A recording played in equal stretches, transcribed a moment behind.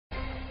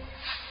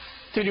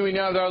Continuing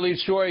now with our lead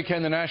story,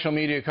 can the national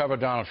media cover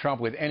Donald Trump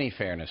with any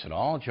fairness at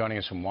all? Joining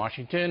us from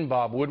Washington,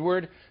 Bob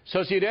Woodward,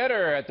 associate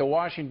editor at The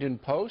Washington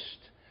Post.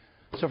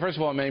 So first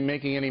of all, am I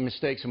making any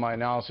mistakes in my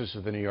analysis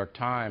of the New York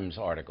Times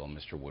article,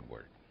 Mr.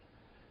 Woodward?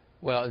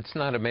 Well, it's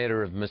not a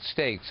matter of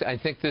mistakes. I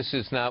think this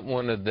is not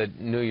one of the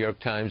New York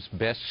Times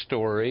best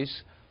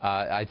stories.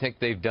 I think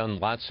they've done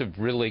lots of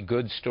really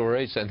good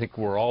stories. I think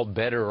we're all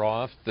better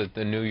off that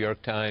the New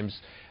York Times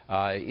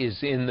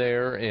is in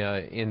there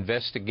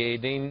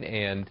investigating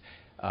and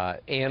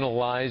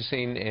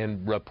analyzing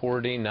and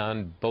reporting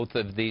on both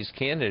of these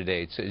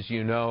candidates. As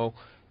you know,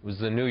 it was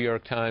the New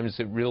York Times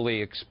that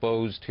really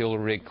exposed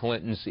Hillary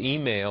Clinton's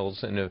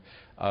emails in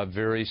a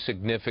very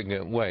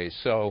significant way.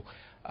 So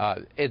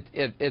at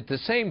the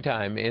same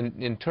time,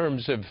 in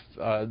terms of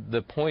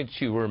the points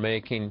you were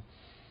making,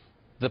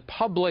 the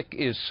public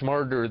is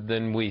smarter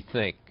than we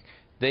think.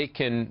 They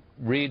can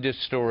read a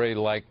story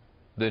like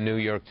the New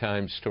York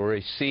Times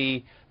story,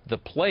 see the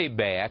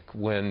playback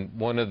when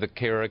one of the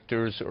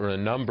characters or a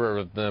number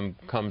of them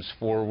comes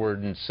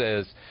forward and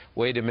says,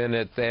 wait a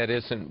minute, that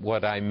isn't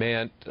what I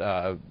meant,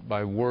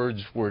 my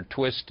words were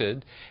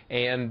twisted.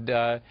 And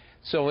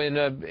so in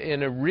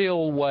a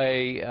real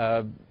way,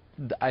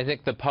 I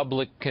think the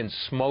public can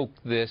smoke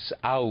this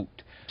out.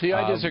 See,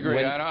 I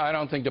disagree. I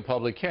don't think the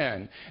public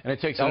can. And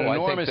it takes an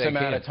enormous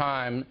amount of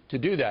time to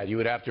do that. You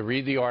would have to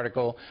read the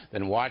article,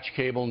 then watch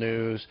cable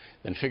news,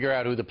 then figure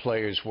out who the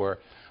players were.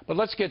 But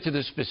let's get to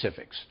the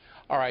specifics.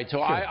 All right, so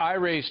sure. I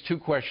raised two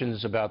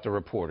questions about the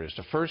reporters.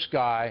 The first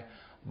guy,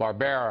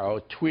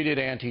 Barbero, tweeted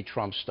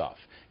anti-Trump stuff.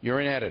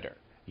 You're an editor.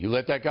 You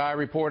let that guy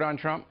report on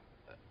Trump?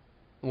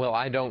 Well,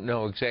 I don't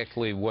know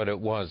exactly what it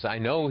was. I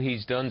know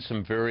he's done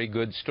some very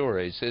good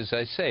stories, as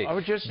I say.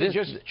 Oh, just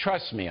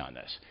trust me on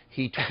this.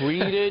 He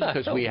tweeted,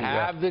 because we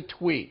have the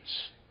tweets.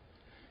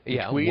 He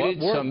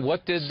tweeted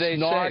what did they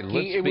snarky,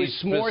 say? It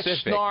was more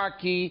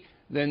snarky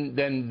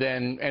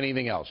than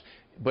anything else.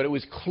 But it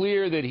was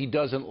clear that he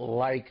doesn't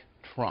like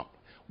Trump.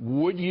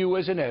 Would you,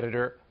 as an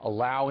editor,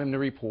 allow him to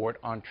report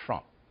on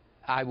Trump?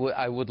 I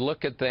would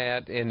look at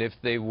that, and if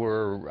they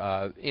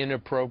were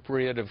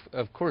inappropriate,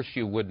 of course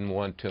you wouldn't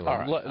want to. All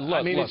right.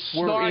 I mean, it's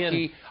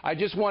snarky. I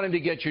just wanted to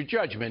get your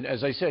judgment.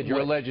 As I said, you're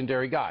a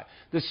legendary guy.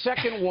 The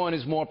second one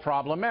is more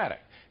problematic.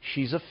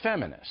 She's a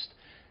feminist.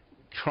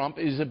 Trump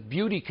is a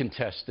beauty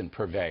contestant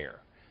purveyor.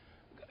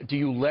 Do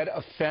you let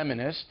a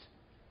feminist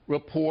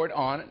report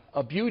on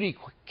a beauty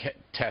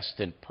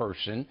contestant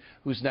person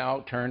who's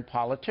now turned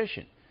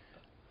politician?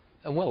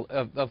 Well,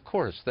 of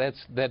course,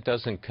 that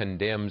doesn't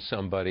condemn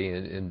somebody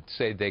and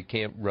say they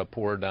can't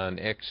report on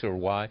X or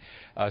Y.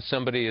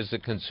 Somebody is a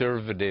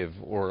conservative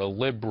or a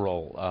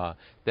liberal.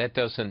 That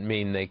doesn't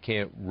mean they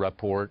can't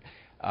report.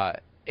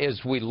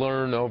 As we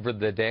learn over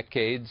the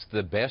decades,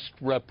 the best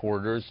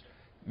reporters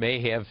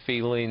may have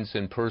feelings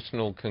and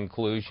personal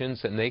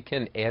conclusions, and they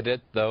can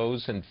edit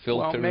those and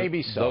filter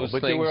those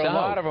things there were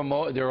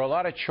out. There were a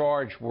lot of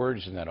charged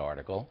words in that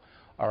article.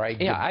 All right.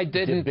 Yeah, I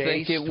didn't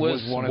think it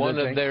was one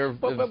of their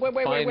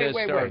finest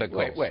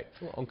articles. Wait.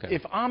 Okay.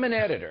 If I'm an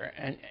editor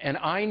and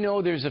I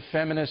know there's a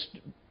feminist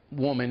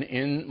woman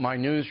in my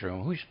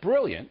newsroom who's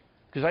brilliant,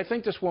 because I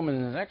think this woman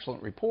is an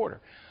excellent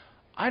reporter,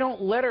 I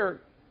don't let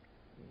her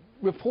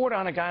report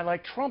on a guy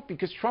like Trump,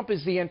 because Trump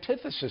is the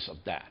antithesis of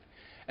that.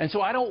 And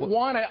so I don't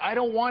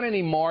want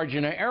any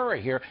margin of error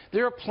here.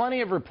 There are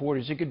plenty of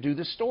reporters who could do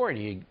the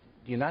story.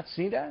 Do you not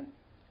see that?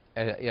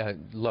 Yeah,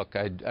 look,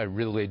 I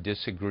really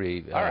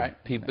disagree. All right.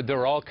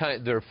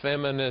 They're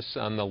feminists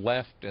on the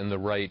left and the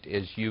right,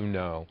 as you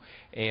know,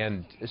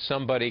 and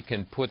somebody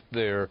can put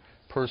their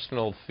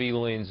personal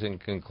feelings and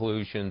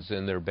conclusions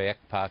in their back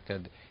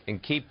pocket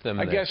and keep them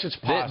there. I guess it's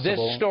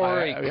possible. This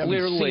story I clearly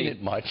haven't seen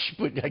it much,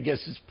 but I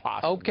guess it's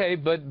possible. Okay,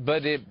 but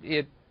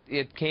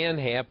it can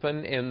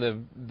happen,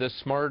 and the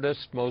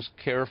smartest, most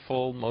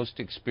careful, most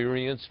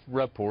experienced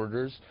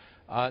reporters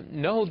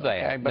know that.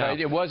 Okay, but now,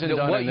 it wasn't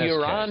done what in this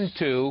you're case. on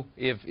to,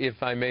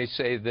 if I may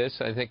say this,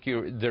 I think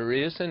there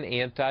is an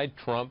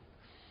anti-Trump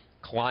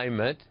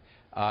climate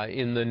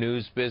in the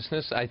news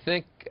business. I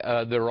think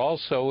there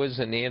also is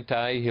an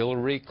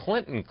anti-Hillary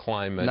Clinton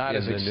climate. Not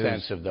as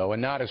extensive, though,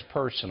 and not as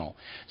personal.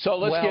 So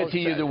let's get to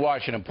you, the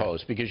Washington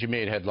Post, because you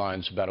made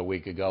headlines about a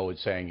week ago with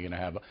saying you're going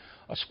to have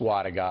a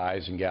squad of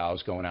guys and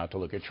gals going out to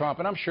look at Trump,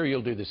 and I'm sure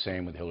you'll do the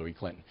same with Hillary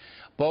Clinton.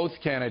 Both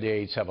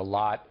candidates have a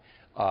lot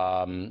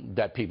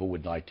that people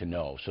would like to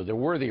know. So they're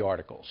worthy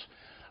articles.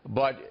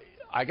 But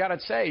I got to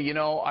say, you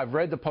know, I've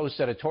read the Post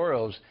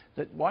editorials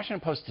that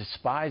Washington Post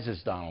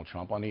despises Donald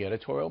Trump on the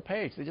editorial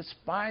page. They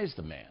despise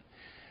the man.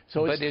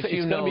 So it's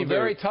going to be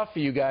very tough for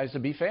you guys to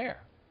be fair.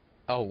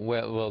 Oh,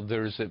 well,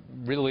 there's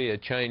really a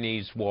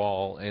Chinese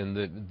wall, and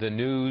the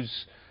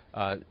news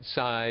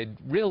side,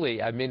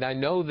 really, I mean, I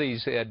know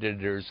these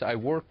editors. I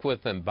work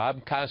with them.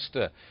 Bob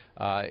Costa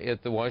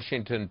at the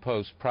Washington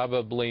Post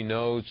probably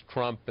knows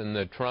Trump and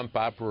the Trump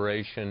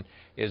operation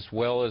as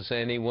well as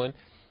anyone.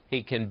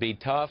 He can be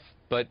tough,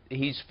 but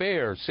he's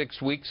fair.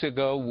 6 weeks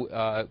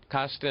ago,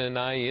 Costa and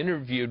I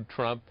interviewed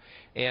Trump,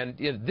 And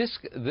you know,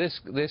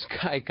 this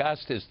guy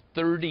Costa is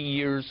 30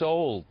 years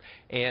old,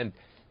 and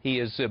he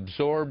has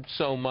absorbed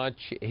so much.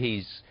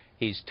 He's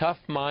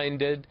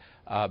tough-minded,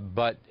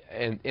 but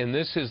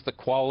this is the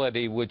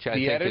quality which I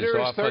think is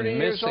often missing.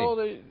 Years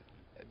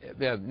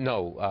old?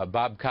 No,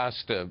 Bob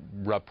Costa,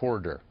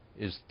 reporter,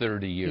 is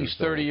 30 years old. He's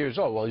 30 years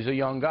old. Well, he's a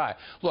young guy.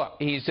 Look,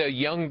 he's a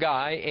young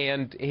guy,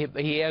 and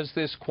he has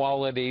this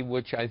quality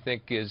which I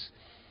think is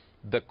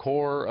the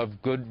core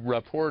of good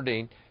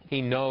reporting.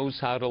 He knows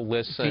how to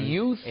listen. Do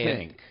you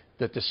think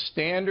that the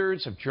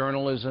standards of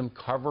journalism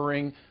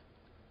covering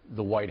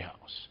the White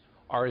House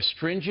are as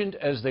stringent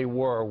as they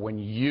were when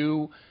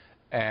you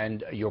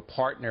and your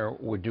partner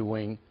were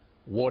doing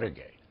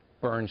Watergate,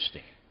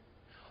 Bernstein?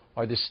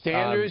 Are the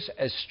standards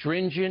as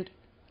stringent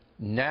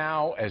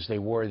now as they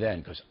were then?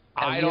 Because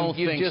I don't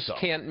think so. You just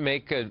can't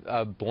make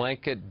a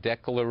blanket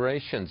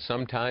declaration.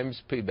 Sometimes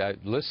people,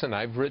 listen,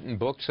 I've written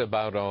books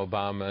about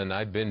Obama, and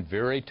I've been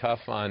very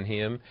tough on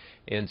him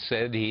and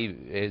said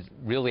he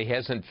really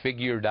hasn't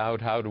figured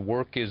out how to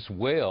work his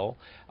will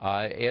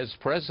as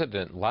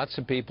president. Lots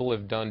of people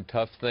have done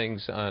tough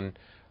things on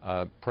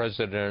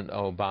President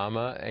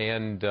Obama,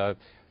 and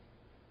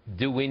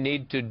do we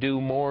need to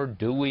do more?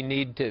 Do we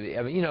need to?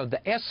 I mean, you know,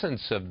 the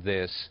essence of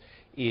this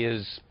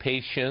is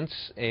patience,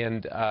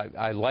 and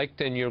I liked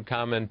in your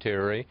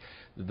commentary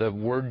the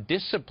word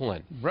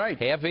discipline.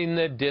 Right. Having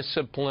the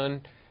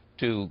discipline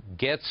to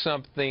get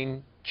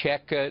something,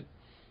 check it,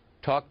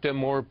 talk to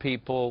more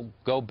people,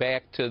 go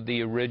back to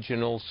the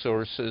original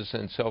sources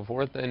and so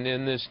forth. And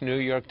in this New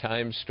York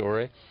Times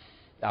story,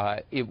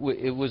 it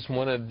was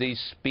one of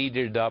these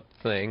speeded up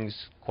things,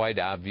 quite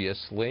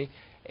obviously,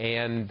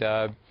 and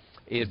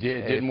it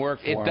didn't work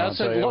for him.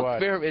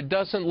 It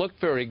doesn't look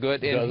very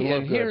good.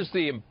 And here's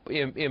the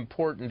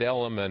important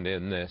element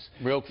in this.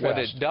 Real fast. What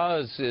it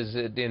does is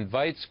it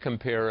invites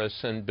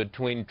comparison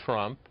between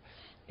Trump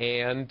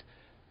and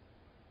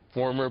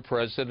former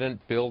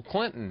President Bill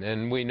Clinton.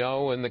 And we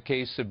know in the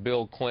case of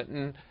Bill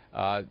Clinton,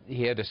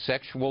 he had a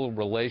sexual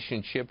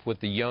relationship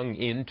with a young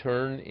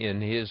intern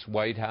in his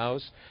White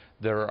House.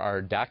 There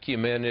are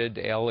documented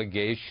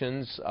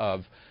allegations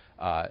of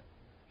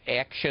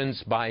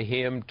actions by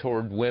him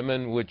toward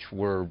women which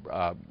were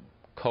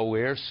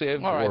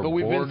coercive. All right, but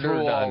we've been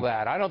through all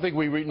that. I don't think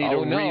we need to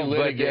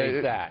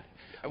relitigate that.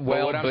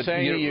 Well, what I'm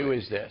saying to you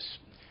is this,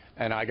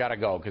 and I got to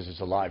go because it's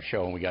a live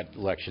show and we got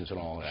elections and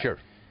all that. Sure.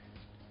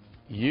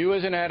 You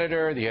as an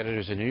editor, the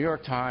editors of the New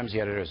York Times, the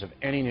editors of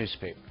any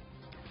newspaper,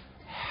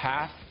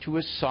 have to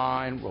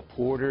assign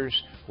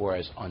reporters who are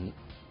as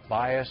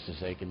unbiased as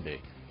they can be.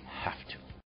 Have to.